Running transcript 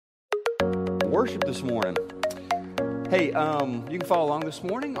worship this morning. Hey, you can follow along this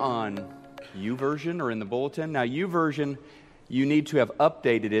morning on YouVersion or in the bulletin. Now, YouVersion, you need to have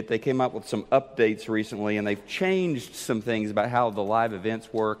updated it. They came up with some updates recently, and they've changed some things about how the live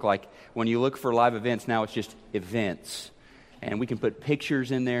events work. Like, when you look for live events, now it's just events. And we can put pictures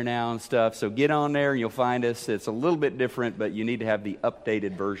in there now and stuff. So get on there and you'll find us. It's a little bit different, but you need to have the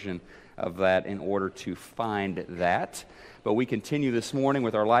updated version of that in order to find that. But we continue this morning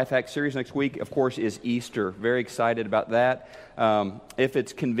with our Life Hack series. Next week, of course, is Easter. Very excited about that. If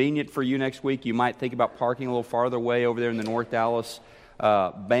it's convenient for you next week, you might think about parking a little farther away over there in the North Dallas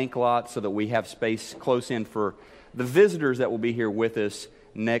bank lot so that we have space close in for the visitors that will be here with us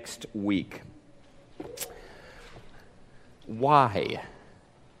next week. Why?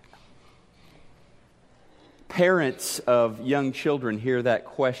 Parents of young children hear that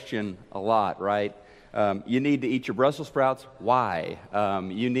question a lot, right? You need to eat your Brussels sprouts. Why?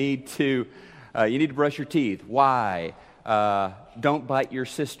 You need to brush your teeth. Why? Don't bite your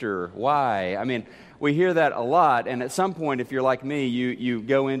sister. Why? I mean, we hear that a lot, and at some point, if you're like me, you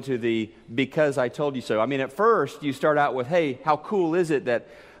go into the because I told you so. I mean, at first, you start out with, hey, how cool is it that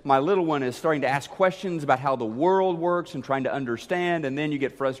my little one is starting to ask questions about how the world works and trying to understand, and then you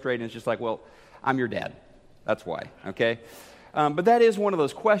get frustrated, and it's just like, well, I'm your dad. That's why, okay? But that is one of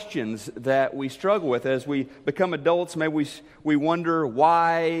those questions that we struggle with as we become adults. Maybe we wonder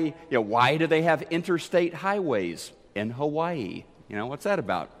why, why do they have interstate highways in Hawaii? What's that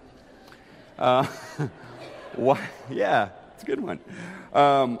about? Why? Yeah, it's a good one.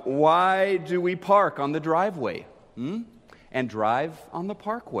 Why do we park on the driveway and drive on the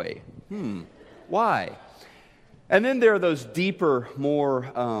parkway? Why? And then there are those deeper, more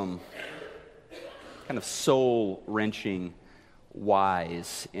kind of soul-wrenching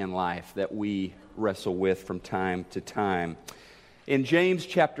whys in life that we wrestle with from time to time. In James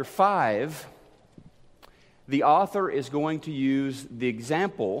chapter 5, the author is going to use the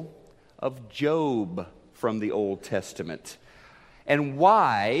example of Job from the Old Testament. And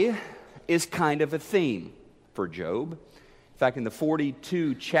why is kind of a theme for Job. In fact, in the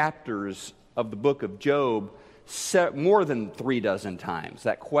 42 chapters of the book of Job, more than 36 times,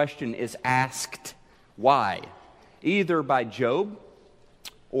 that question is asked, why? Either by Job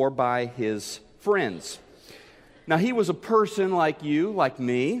or by his friends. Now, he was a person like you, like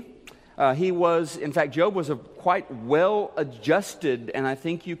me. In fact, Job was a quite well-adjusted, and I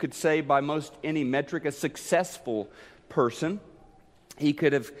think you could say by most any metric, a successful person. He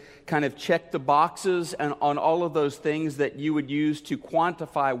could have kind of checked the boxes on all of those things that you would use to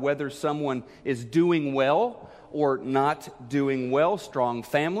quantify whether someone is doing well or not doing well. Strong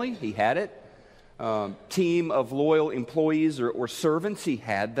family, he had it. Team of loyal employees or servants, he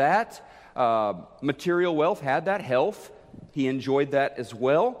had that. Material wealth, had that. Health, he enjoyed that as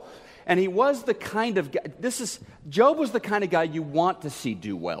well. And he was the kind of guy, Job was the kind of guy you want to see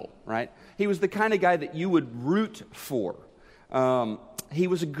do well, right? He was the kind of guy that you would root for. He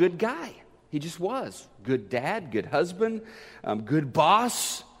was a good guy. He just was. Good dad, good husband, good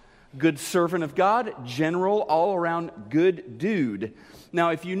boss, good servant of God, general, all around good dude.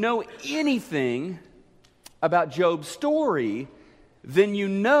 Now, if you know anything about Job's story, then you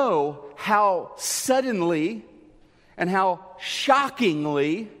know how suddenly and how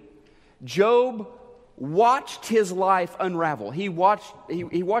shockingly Job watched his life unravel. He watched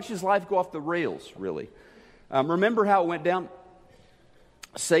his life go off the rails, really. Remember how it went down?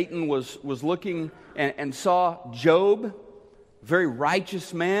 Satan was looking and saw Job, a very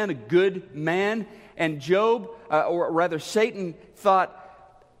righteous man, a good man, and Job, or rather Satan, thought,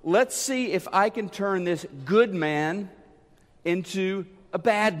 let's see if I can turn this good man into a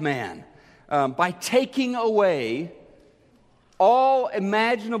bad man by taking away all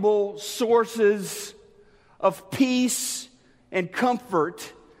imaginable sources of peace and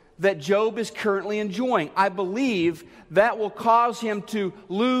comfort that Job is currently enjoying. I believe that will cause him to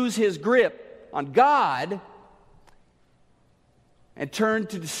lose his grip on God and turn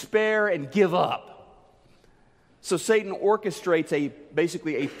to despair and give up. So Satan orchestrates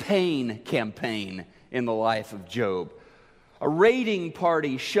basically a pain campaign in the life of Job. A raiding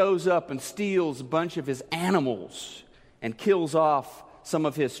party shows up and steals a bunch of his animals and kills off some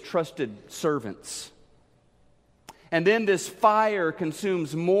of his trusted servants. And then this fire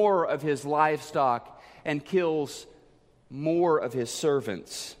consumes more of his livestock and kills more of his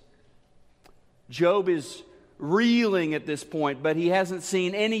servants. Job is reeling at this point, but he hasn't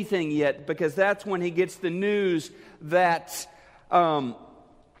seen anything yet, because that's when he gets the news that a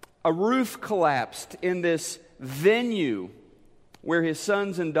roof collapsed in this venue where his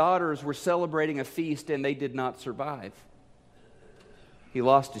sons and daughters were celebrating a feast and they did not survive. He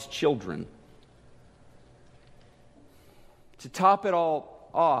lost his children. To top it all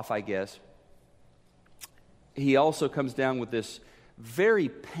off, I guess, he also comes down with this very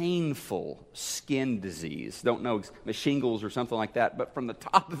painful skin disease. Don't know, shingles or something like that, but from the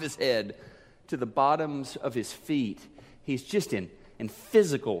top of his head to the bottoms of his feet, he's just in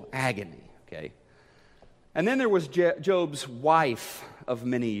physical agony, okay? And then there was Job's wife of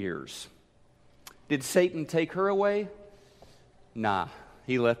many years. Did Satan take her away? Nah,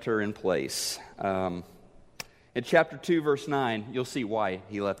 he left her in place. In chapter 2, verse 9, you'll see why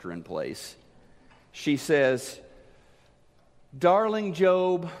he left her in place. She says, "Darling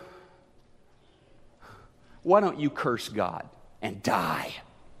Job, why don't you curse God and die?"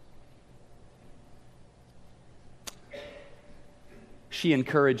 She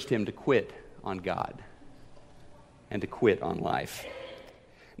encouraged him to quit on God and to quit on life.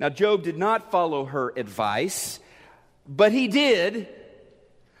 Now, Job did not follow her advice, but he did,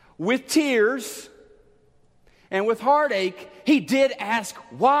 with tears and with heartache, he did ask,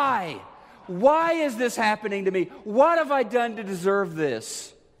 why? Why is this happening to me? What have I done to deserve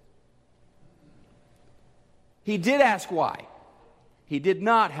this? He did ask why. He did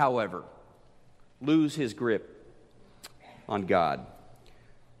not, however, lose his grip on God.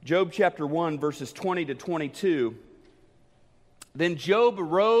 Job chapter 1, verses 20 to 22. Then Job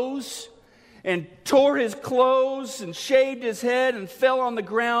arose and tore his clothes and shaved his head and fell on the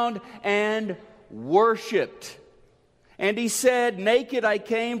ground and worshiped. And he said, "Naked I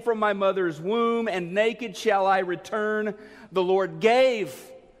came from my mother's womb, and naked shall I return. The Lord gave,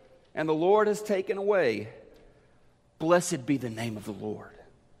 and the Lord has taken away. Blessed be the name of the Lord."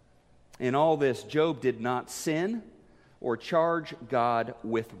 In all this, Job did not sin or charge God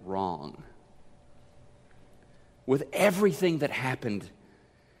with wrong. With everything that happened,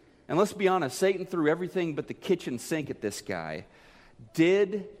 and let's be honest, Satan threw everything but the kitchen sink at this guy.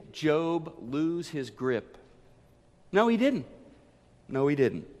 Did Job lose his grip? No, he didn't. No, he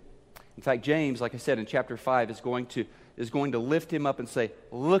didn't. In fact, James, like I said in chapter 5, is going to lift him up and say,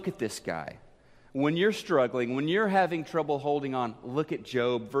 look at this guy. When you're struggling, when you're having trouble holding on, look at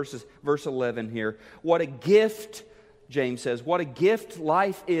Job. Verse 11 here. What a gift, James says, what a gift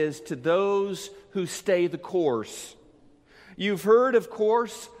life is to those who stay the course. You've heard, of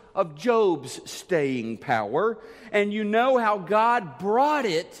course, of Job's staying power, and you know how God brought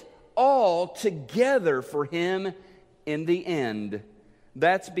it all together for him in the end.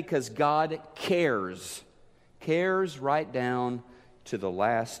 That's because God cares right down to the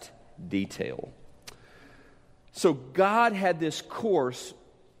last detail. So God had this course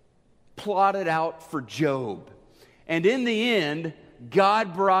plotted out for Job. And in the end,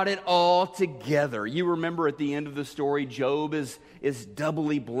 God brought it all together. You remember at the end of the story, Job is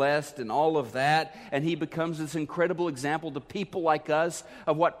doubly blessed and all of that. And he becomes this incredible example to people like us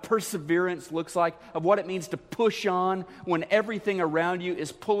of what perseverance looks like, of what it means to push on when everything around you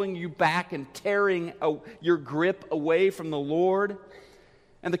is pulling you back and tearing your grip away from the Lord.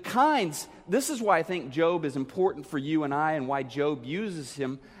 And this is why I think Job is important for you and I, and why Job uses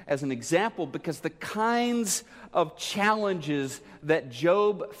him as an example, because the kinds of challenges that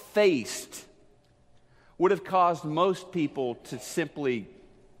Job faced would have caused most people to simply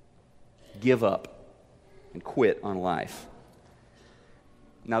give up and quit on life.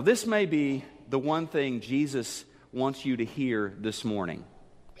 Now, this may be the one thing Jesus wants you to hear this morning.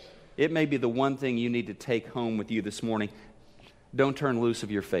 It may be the one thing you need to take home with you this morning. Don't turn loose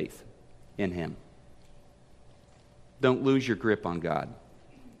of your faith in Him. Don't lose your grip on God.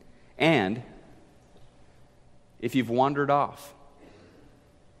 And if you've wandered off,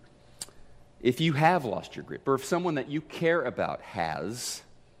 if you have lost your grip, or if someone that you care about has,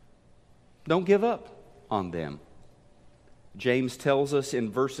 don't give up on them. James tells us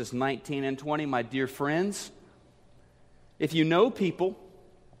in verses 19 and 20, my dear friends, if you know people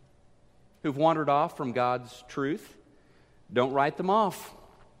who've wandered off from God's truth, don't write them off.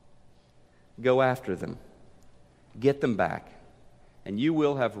 Go after them. Get them back. And you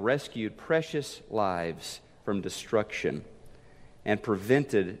will have rescued precious lives from destruction and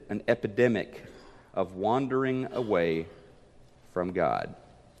prevented an epidemic of wandering away from God.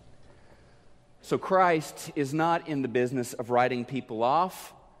 So Christ is not in the business of writing people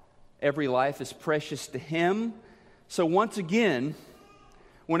off. Every life is precious to Him. So once again,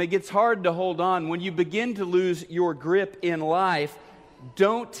 when it gets hard to hold on, when you begin to lose your grip in life,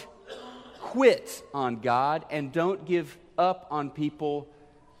 don't quit on God and don't give up on people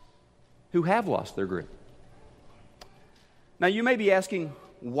who have lost their grip. Now, you may be asking,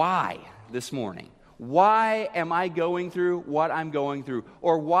 why this morning? Why am I going through what I'm going through?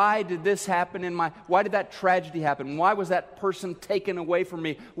 Or why did this happen why did that tragedy happen? Why was that person taken away from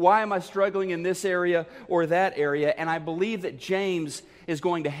me? Why am I struggling in this area or that area? And I believe that James is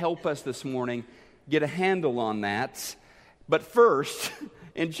going to help us this morning get a handle on that. But first,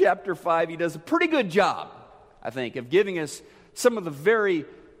 in chapter 5, he does a pretty good job, I think, of giving us some of the very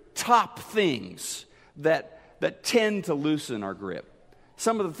top things that tend to loosen our grip.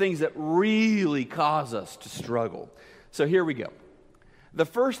 Some of the things that really cause us to struggle. So here we go. The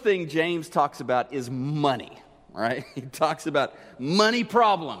first thing James talks about is money, right? He talks about money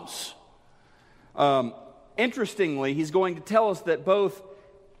problems. Interestingly, he's going to tell us that both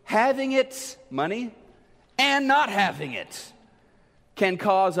having it, money, and not having it can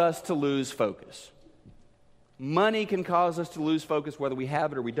cause us to lose focus. Money can cause us to lose focus whether we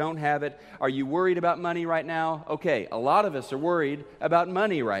have it or we don't have it. Are you worried about money right now? Okay, a lot of us are worried about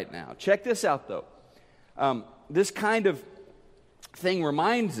money right now. Check this out, though. This kind of thing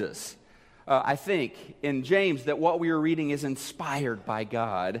reminds us, I think, in James, that what we are reading is inspired by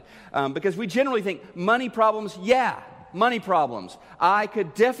God. Because we generally think money problems, money problems. I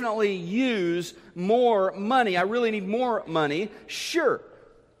could definitely use more money. I really need more money. Sure,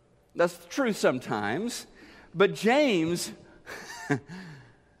 that's the truth sometimes. But James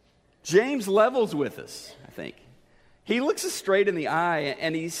levels with us, I think. He looks us straight in the eye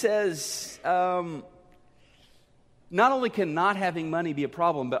and he says, not only can not having money be a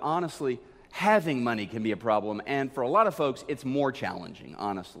problem, but honestly, having money can be a problem. And for a lot of folks, it's more challenging,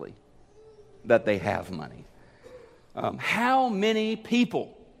 honestly, that they have money. How many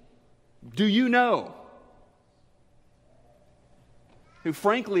people do you know who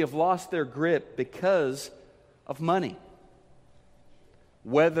frankly have lost their grip because of money?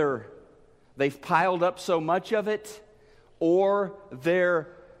 Whether they've piled up so much of it or they're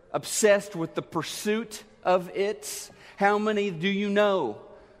obsessed with the pursuit of it. How many do you know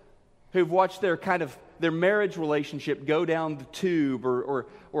who've watched their marriage relationship go down the tube, or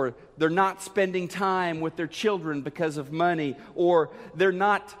they're not spending time with their children because of money, or they're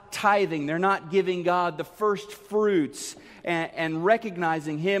not tithing, they're not giving God the first fruits and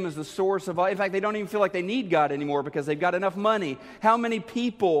recognizing Him as the source of all. In fact, they don't even feel like they need God anymore because they've got enough money. How many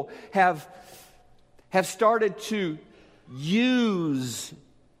people have started to use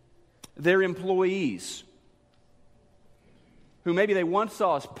their employees who maybe they once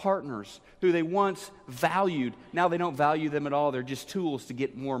saw as partners, who they once valued? Now they don't value them at all. They're just tools to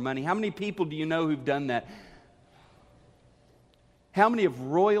get more money. How many people do you know who've done that? How many have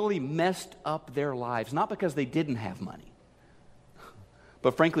royally messed up their lives? Not because they didn't have money,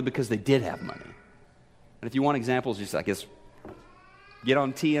 but frankly because they did have money. And if you want examples, just, I guess, get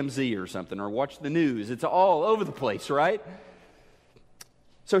on TMZ or something, or watch the news. It's all over the place, right?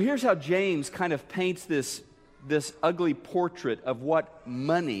 So here's how James kind of paints this ugly portrait of what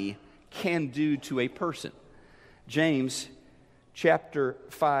money can do to a person. James chapter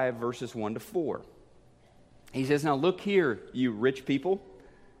 5, verses 1 to 4. He says, "Now look here, you rich people,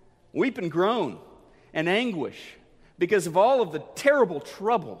 weep and groan and anguish because of all of the terrible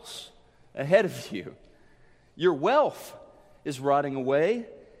troubles ahead of you. Your wealth is rotting away,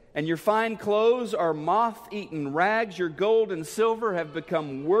 and your fine clothes are moth-eaten rags. Your gold and silver have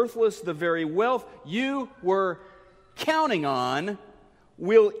become worthless. The very wealth you were counting on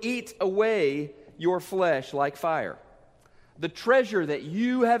will eat away your flesh like fire. The treasure that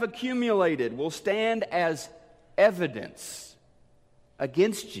you have accumulated will stand as evidence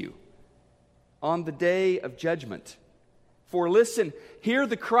against you on the day of judgment. For listen, hear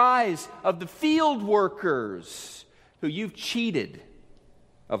the cries of the field workers who you've cheated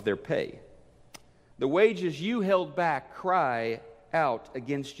of their pay. The wages you held back cry out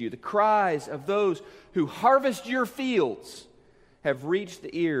against you. The cries of those who harvest your fields have reached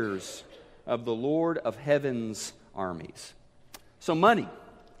the ears of the Lord of heaven's armies." So money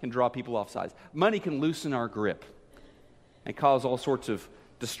can draw people off sides. Money can loosen our grip and cause all sorts of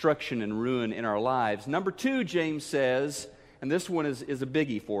destruction and ruin in our lives. Number two, James says, and this one is a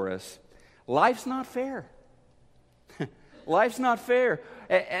biggie for us, life's not fair. Life's not fair.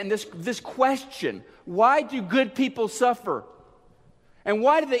 And this question, why do good people suffer? And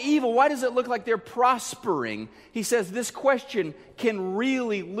why do the evil, why does it look like they're prospering? He says this question can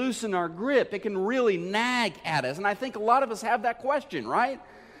really loosen our grip. It can really nag at us. And I think a lot of us have that question, right?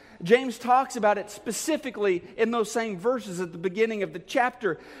 James talks about it specifically in those same verses at the beginning of the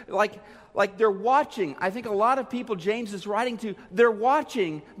chapter. Like they're watching. I think a lot of people James is writing to, they're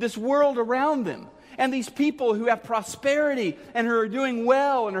watching this world around them. And these people who have prosperity and who are doing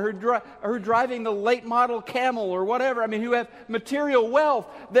well and who are driving the late model camel or whatever, who have material wealth,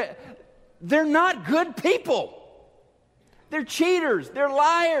 they're not good people. They're cheaters, they're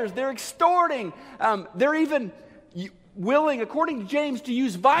liars, they're extorting. They're even willing, according to James, to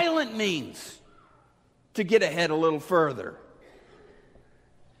use violent means to get ahead a little further.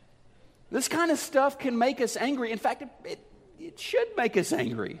 This kind of stuff can make us angry. In fact, it should make us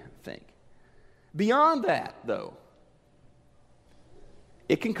angry, I think. Beyond that, though,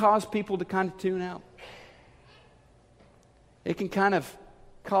 it can cause people to kind of tune out. It can kind of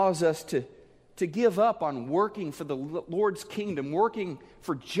cause us to give up on working for the Lord's kingdom, working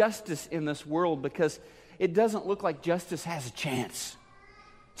for justice in this world, because it doesn't look like justice has a chance.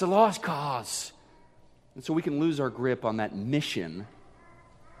 It's a lost cause. And so we can lose our grip on that mission.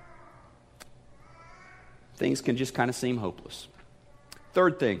 Things can just kind of seem hopeless.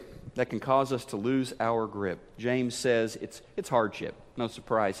 Third thing that can cause us to lose our grip. James says it's hardship. No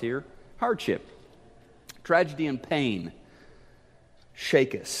surprise here. Hardship. Tragedy and pain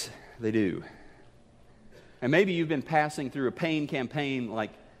shake us. They do. And maybe you've been passing through a pain campaign like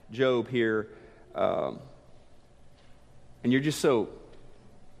Job here, and you're just so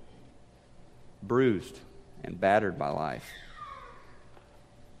bruised and battered by life.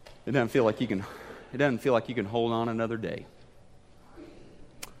 It doesn't feel like you can hold on another day.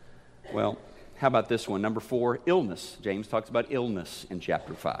 Well, how about this one? Number 4, illness. James talks about illness in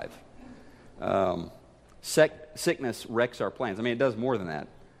chapter 5. Sickness wrecks our plans. I mean, it does more than that.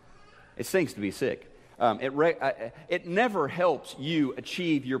 It stinks to be sick. It never helps you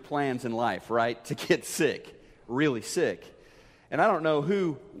achieve your plans in life, right? To get sick, really sick. And I don't know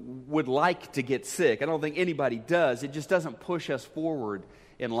who would like to get sick. I don't think anybody does. It just doesn't push us forward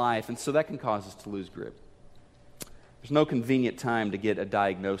in life, and so that can cause us to lose grip. There's no convenient time to get a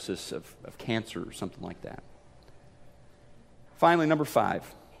diagnosis of cancer or something like that. Finally, number 5,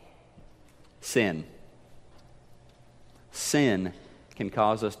 sin. Sin can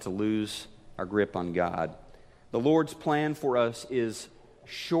cause us to lose our grip on God. The Lord's plan for us is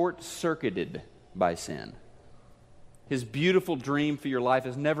short-circuited by sin. His beautiful dream for your life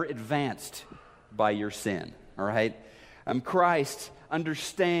is never advanced by your sin, all right? Christ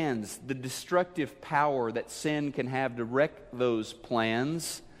understands the destructive power that sin can have to wreck those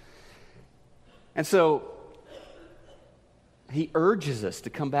plans. And so he urges us to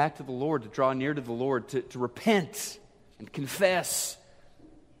come back to the Lord, to draw near to the Lord, to repent and confess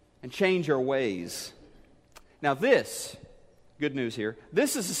and change our ways. Now this, good news here,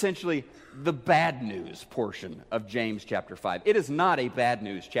 this is essentially the bad news portion of James chapter 5. It is not a bad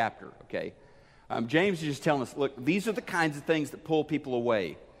news chapter, okay? James is just telling us, look, these are the kinds of things that pull people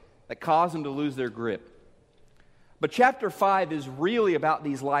away, that cause them to lose their grip. But chapter 5 is really about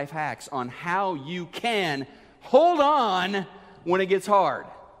these life hacks on how you can hold on when it gets hard.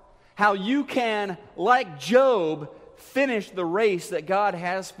 How you can, like Job, finish the race that God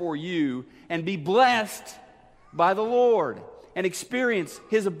has for you and be blessed by the Lord and experience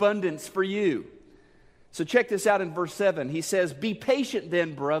His abundance for you. So check this out in verse 7. He says, "Be patient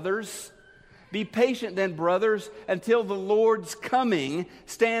then, brothers. Be patient then, brothers, until the Lord's coming.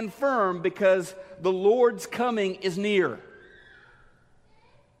 Stand firm, because the Lord's coming is near."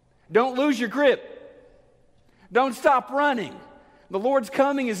 Don't lose your grip. Don't stop running. The Lord's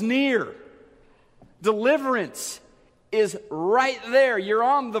coming is near. Deliverance is right there. You're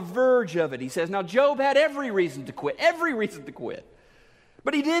on the verge of it, he says. Now, Job had every reason to quit.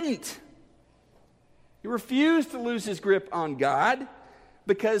 But he didn't. He refused to lose his grip on God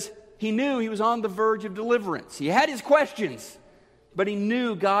because he knew he was on the verge of deliverance. He had his questions, but he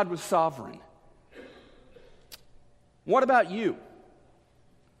knew God was sovereign. What about you?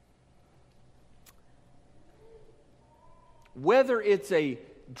 Whether it's a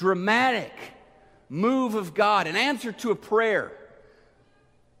dramatic move of God, an answer to a prayer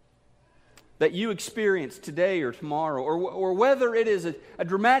that you experience today or tomorrow, or whether it is a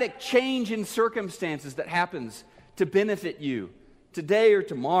dramatic change in circumstances that happens to benefit you today or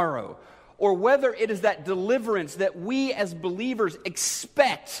tomorrow, or whether it is that deliverance that we as believers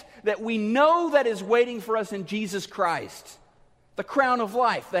expect, that we know that is waiting for us in Jesus Christ, the crown of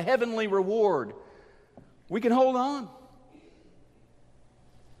life, the heavenly reward, we can hold on.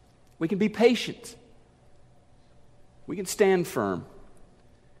 We can be patient. We can stand firm.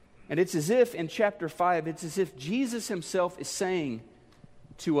 And it's as if in chapter 5, it's as if Jesus himself is saying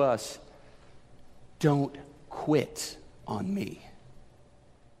to us, don't quit on me.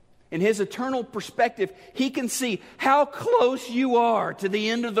 In his eternal perspective, he can see how close you are to the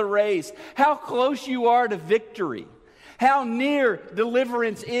end of the race, how close you are to victory, how near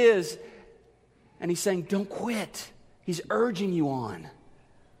deliverance is. And he's saying, don't quit. He's urging you on.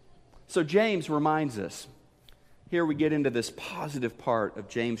 So James reminds us, here we get into this positive part of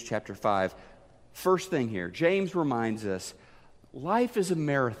James chapter 5. First thing here, James reminds us, life is a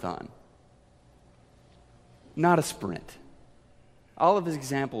marathon, not a sprint. All of his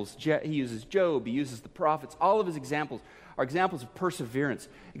examples, he uses Job, he uses the prophets, all of his examples are examples of perseverance,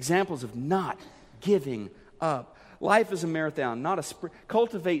 examples of not giving up. Life is a marathon, not a sprint.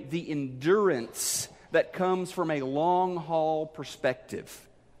 Cultivate the endurance that comes from a long-haul perspective.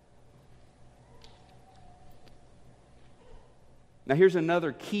 Now here's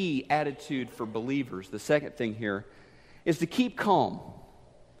another key attitude for believers. The second thing here is to keep calm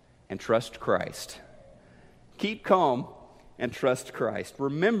and trust Christ. Keep calm and trust Christ.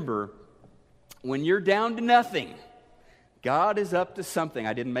 Remember, when you're down to nothing, God is up to something.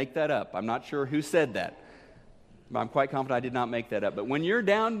 I didn't make that up. I'm not sure who said that, but I'm quite confident I did not make that up. But when you're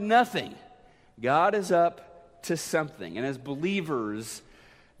down to nothing, God is up to something. And as believers,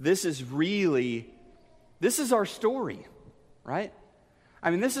 this is our story, right? I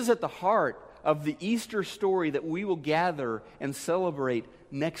mean, this is at the heart of the Easter story that we will gather and celebrate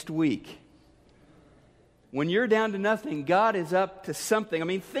next week. When you're down to nothing, God is up to something. I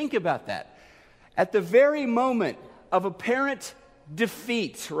mean, think about that. At the very moment of apparent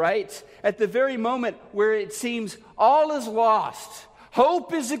defeat, right? At the very moment where it seems all is lost,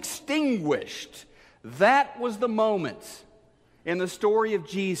 hope is extinguished, that was the moment in the story of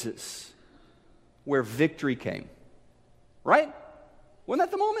Jesus where victory came. Right? Wasn't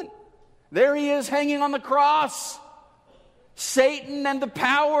that the moment? There he is hanging on the cross. Satan and the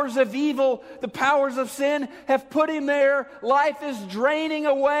powers of evil, the powers of sin have put him there. Life is draining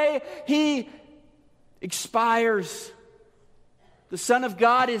away. He expires. The Son of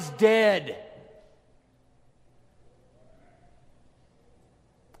God is dead.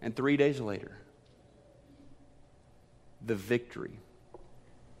 And 3 days later, the victory,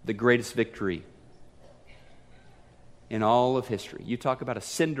 the greatest victory in all of history. You talk about a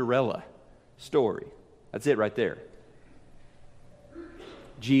Cinderella story. That's it right there.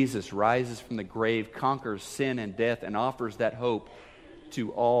 Jesus rises from the grave, conquers sin and death, and offers that hope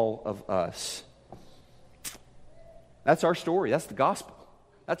to all of us. That's our story. That's the gospel.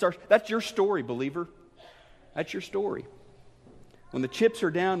 That's your story, believer. That's your story. When the chips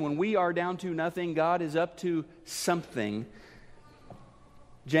are down, when we are down to nothing, God is up to something.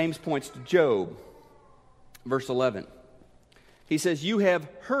 James points to Job, verse 11. He says, "You have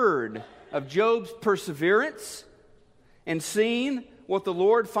heard of Job's perseverance and seen what the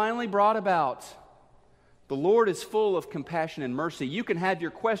Lord finally brought about. The Lord is full of compassion and mercy." You can have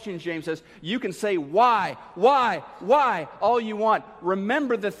your questions, James says. You can say, why, all you want.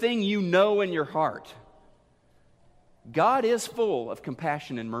 Remember the thing you know in your heart. God is full of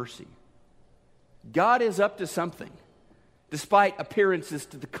compassion and mercy. God is up to something, despite appearances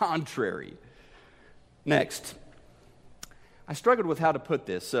to the contrary. Next, I struggled with how to put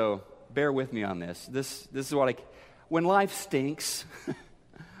this, so bear with me on this. This is what when life stinks,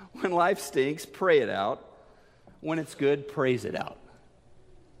 pray it out. When it's good, praise it out.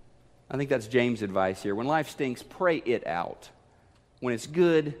 I think that's James' advice here. When life stinks, pray it out. When it's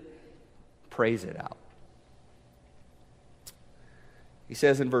good, praise it out. He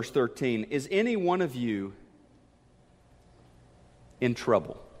says in verse 13, "Is any one of you in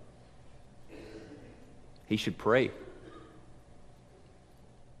trouble? He should pray.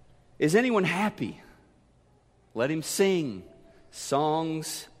 Is anyone happy? Let him sing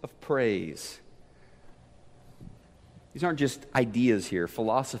songs of praise." These aren't just ideas here,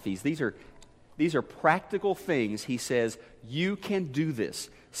 philosophies. These are practical things. He says, you can do this.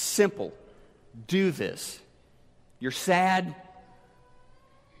 Simple. Do this. You're sad.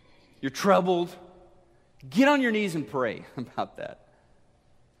 You're troubled. Get on your knees and pray about that.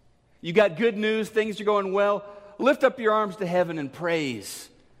 You got good news. Things are going well. Lift up your arms to heaven and praise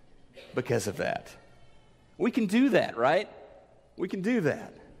because of that. We can do that, right? We can do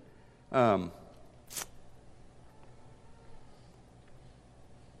that.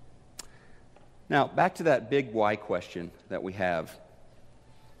 Now, back to that big why question that we have.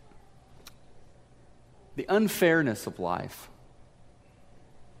 The unfairness of life.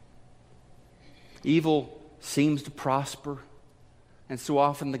 Evil seems to prosper, and so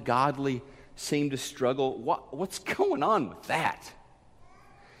often the godly seem to struggle. What's going on with that?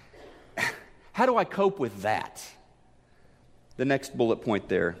 How do I cope with that? The next bullet point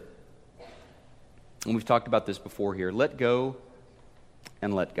there, and we've talked about this before here, let go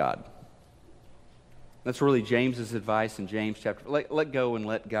and let God. That's really James's advice in James chapter. Let go and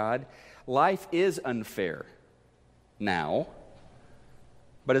let God. Life is unfair now,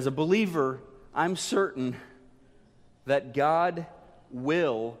 but as a believer, I'm certain that God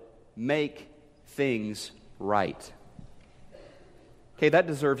will make things right. Okay, that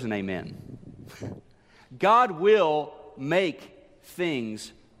deserves an amen. God will make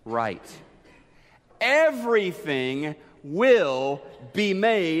things right. Everything will be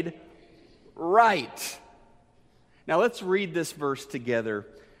made right. Now let's read this verse together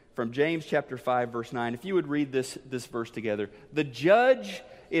from James chapter 5, verse 9. If you would read this verse together. The judge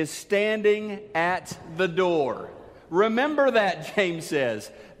is standing at the door. Remember that, James says.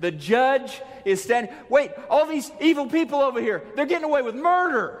 The judge is standing. Wait, all these evil people over here, they're getting away with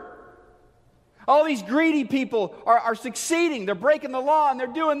murder. All these greedy people are succeeding. They're breaking the law and they're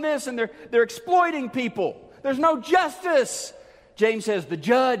doing this and they're exploiting people. There's no justice. James says the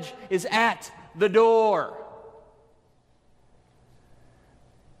judge is at the door.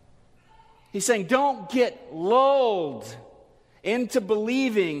 He's saying don't get lulled into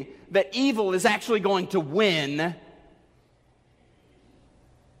believing that evil is actually going to win.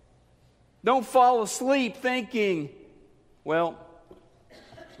 Don't fall asleep thinking, well,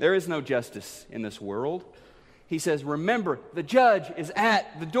 there is no justice in this world. He says, remember, the judge is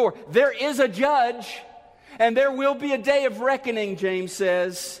at the door. There is a judge, and there will be a day of reckoning, James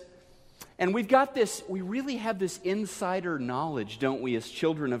says. And we've got this, we really have this insider knowledge, don't we, as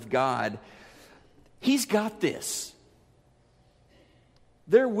children of God? He's got this.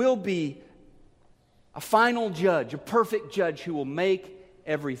 There will be a final judge, a perfect judge who will make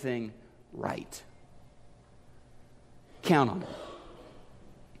everything right. Count on it.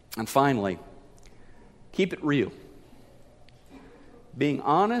 And finally, keep it real. Being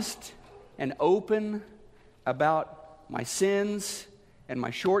honest and open about my sins and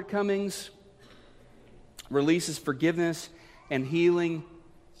my shortcomings releases forgiveness and healing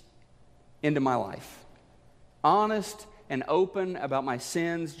into my life. Honest and open about my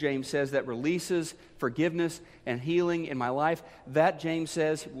sins, James says, that releases forgiveness and healing in my life. That, James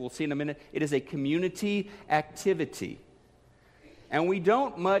says, we'll see in a minute, it is a community activity. And we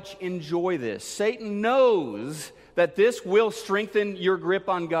don't much enjoy this. Satan knows that this will strengthen your grip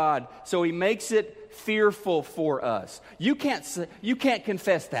on God, so he makes it fearful for us. You can't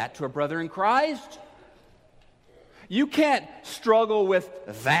confess that to a brother in Christ. You can't struggle with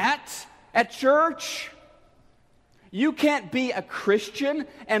that at church. You can't be a Christian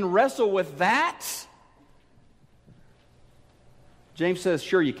and wrestle with that. James says,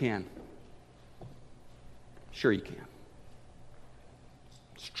 sure you can. Sure you can.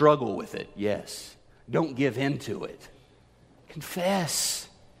 Struggle with it, yes. Don't give in to it. Confess.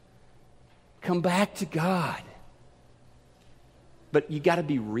 Come back to God. But you got to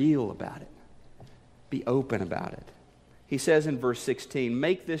be real about it. Be open about it. He says in verse 16,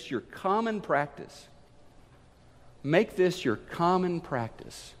 make this your common practice. Make this your common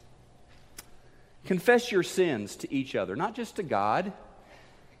practice. Confess your sins to each other, not just to God.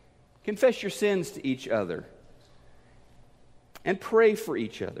 Confess your sins to each other. And pray for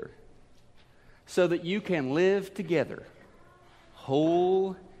each other so that you can live together,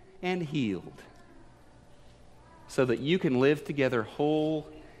 whole and healed. So that you can live together whole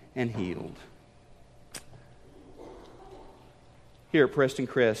and healed. Here at Preston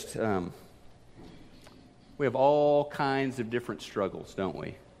Crest, we have all kinds of different struggles, don't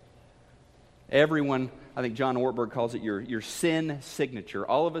we? Everyone, I think John Ortberg calls it your sin signature.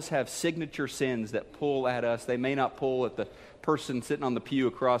 All of us have signature sins that pull at us. They may not pull at the person sitting on the pew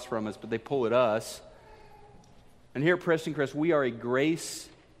across from us, but they pull at us. And here at Preston Crest, we are a grace-filled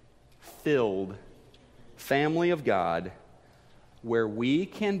family of God where we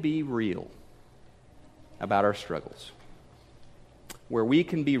can be real about our struggles, where we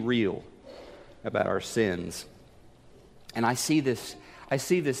can be real about our sins. And I see this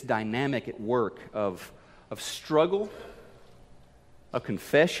dynamic at work of struggle, of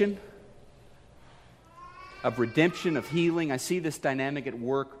confession, of redemption, of healing. I see this dynamic at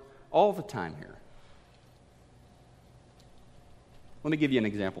work all the time here. Let me give you an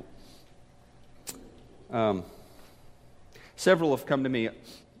example. Several have come to me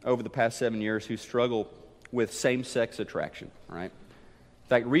over the past 7 years who struggle with same-sex attraction, right? In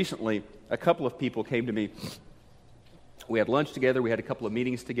fact, recently, a couple of people came to me. We had lunch together, we had a couple of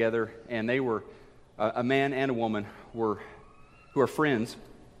meetings together, and they were, a man and a woman who are friends,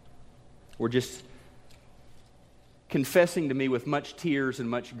 were just confessing to me with much tears and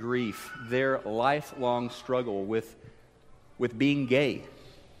much grief their lifelong struggle with being gay.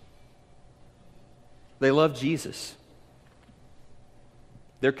 They love Jesus.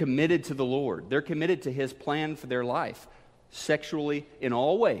 They're committed to the Lord. They're committed to His plan for their life, sexually in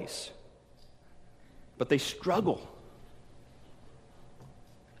all ways. But they struggle.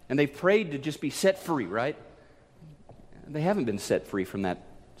 And they've prayed to just be set free, right? They haven't been set free from that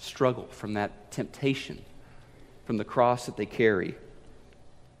struggle, from that temptation, from the cross that they carry.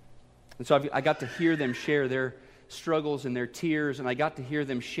 And so I got to hear them share their struggles and their tears, and I got to hear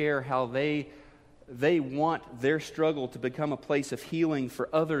them share how they want their struggle to become a place of healing for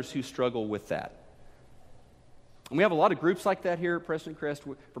others who struggle with that. And we have a lot of groups like that here at Preston Crest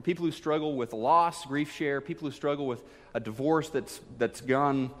for people who struggle with loss, grief share, people who struggle with a divorce that's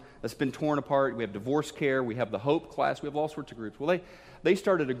been torn apart. We have divorce care. We have the Hope class. We have all sorts of groups. Well, they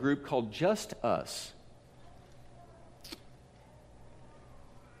started a group called Just Us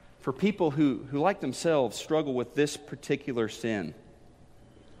for people who like themselves, struggle with this particular sin.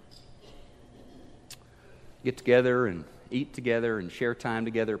 Get together and eat together and share time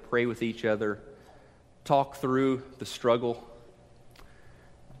together, pray with each other, talk through the struggle.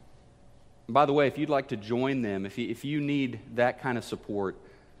 And by the way, if you'd like to join them, if you need that kind of support,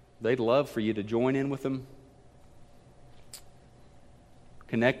 they'd love for you to join in with them.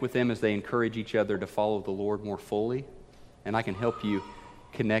 Connect with them as they encourage each other to follow the Lord more fully. And I can help you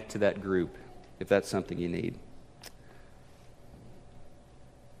connect to that group if that's something you need.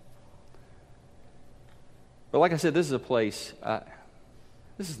 But like I said, this is a place,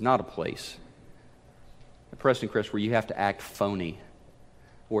 this is not a place at Preston Crest where you have to act phony,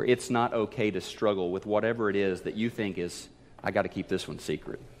 where it's not okay to struggle with whatever it is that you think is, I got to keep this one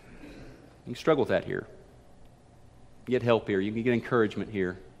secret. You can struggle with that here. You get help here. You can get encouragement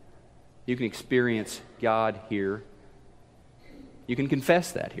here. You can experience God here. You can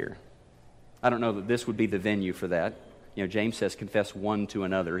confess that here. I don't know that this would be the venue for that. You know, James says confess one to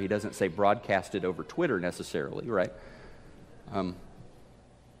another. He doesn't say broadcast it over Twitter necessarily, right? Find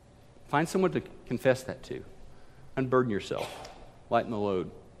someone to confess that to. Unburden yourself. Lighten the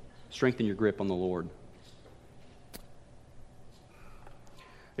load. Strengthen your grip on the Lord.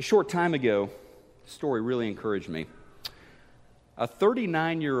 A short time ago, the story really encouraged me. A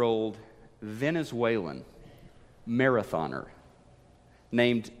 39-year-old Venezuelan marathoner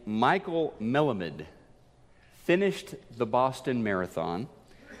named Michael Melamed finished the Boston Marathon.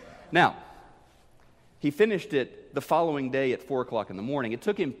 Now, he finished it the following day at 4 o'clock in the morning. It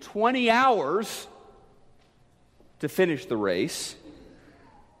took him 20 hours to finish the race,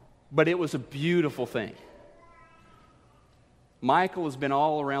 but it was a beautiful thing. Michael has been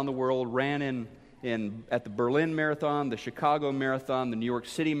all around the world, ran at the Berlin Marathon, the Chicago Marathon, the New York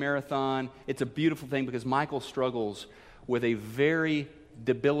City Marathon. It's a beautiful thing because Michael struggles with a very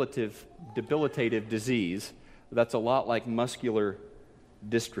debilitative disease that's a lot like muscular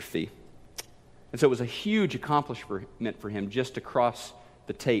dystrophy. And so it was a huge accomplishment for him just to cross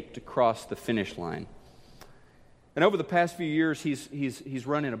the tape, to cross the finish line. And over the past few years, he's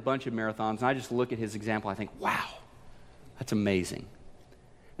run in a bunch of marathons, and I just look at his example, I think, wow, that's amazing.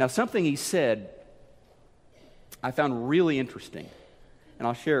 Now, something he said I found really interesting, and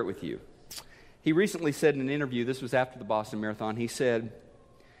I'll share it with you. He recently said in an interview, this was after the Boston Marathon, he said,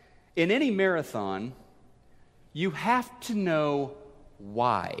 in any marathon, you have to know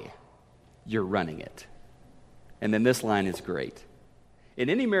why you're running it. And then this line is great. In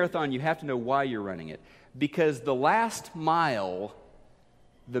any marathon, you have to know why you're running it. Because the last mile,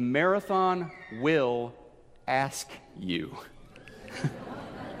 the marathon will ask you.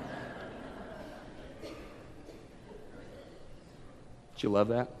 Don't you love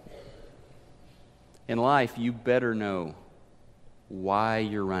that? In life, you better know why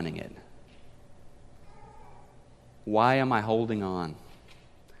you're running it. Why am I holding on?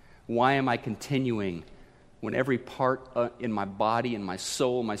 Why am I continuing when every part in my body, in my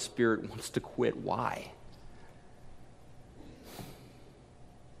soul, my spirit wants to quit? Why?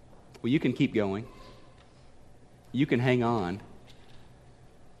 Well, you can keep going. You can hang on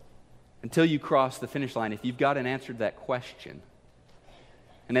until you cross the finish line if you've got an answer to that question.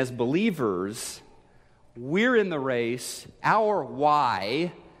 And as believers, we're in the race. Our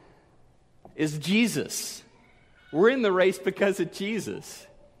why is Jesus. We're in the race because of Jesus.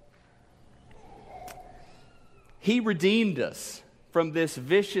 He redeemed us from this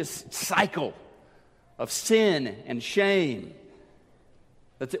vicious cycle of sin and shame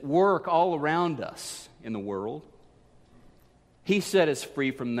that's at work all around us in the world. He set us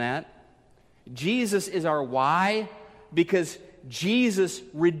free from that. Jesus is our why because Jesus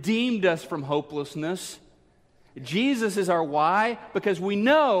redeemed us from hopelessness. Jesus is our why because we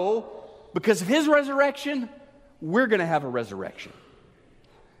know, because of His resurrection, we're going to have a resurrection.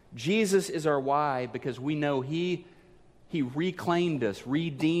 Jesus is our why because we know He reclaimed us,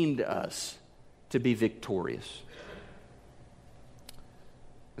 redeemed us to be victorious.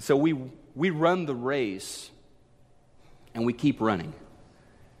 So we run the race and we keep running.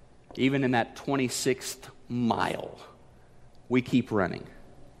 Even in that 26th mile, we keep running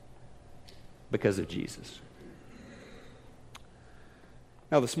because of Jesus.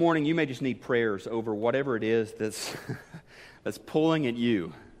 Now, this morning, you may just need prayers over whatever it is that's, that's pulling at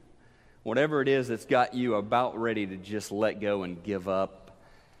you. Whatever it is that's got you about ready to just let go and give up.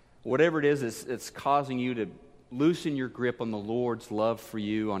 Whatever it is that's causing you to loosen your grip on the Lord's love for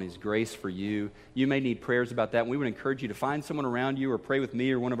you, on His grace for you. You may need prayers about that. And we would encourage you to find someone around you or pray with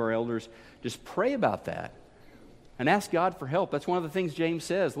me or one of our elders. Just pray about that and ask God for help. That's one of the things James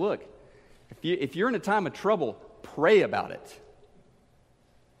says. Look, if you're in a time of trouble, pray about it.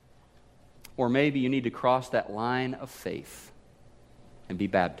 Or maybe you need to cross that line of faith and be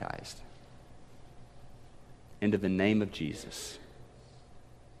baptized into the name of Jesus.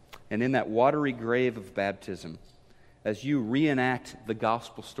 And in that watery grave of baptism, as you reenact the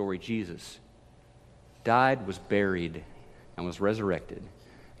gospel story, Jesus died, was buried, and was resurrected,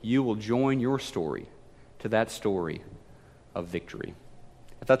 you will join your story to that story of victory.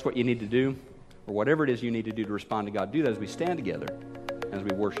 If that's what you need to do, or whatever it is you need to do to respond to God, do that as we stand together, as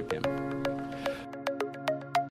we worship Him.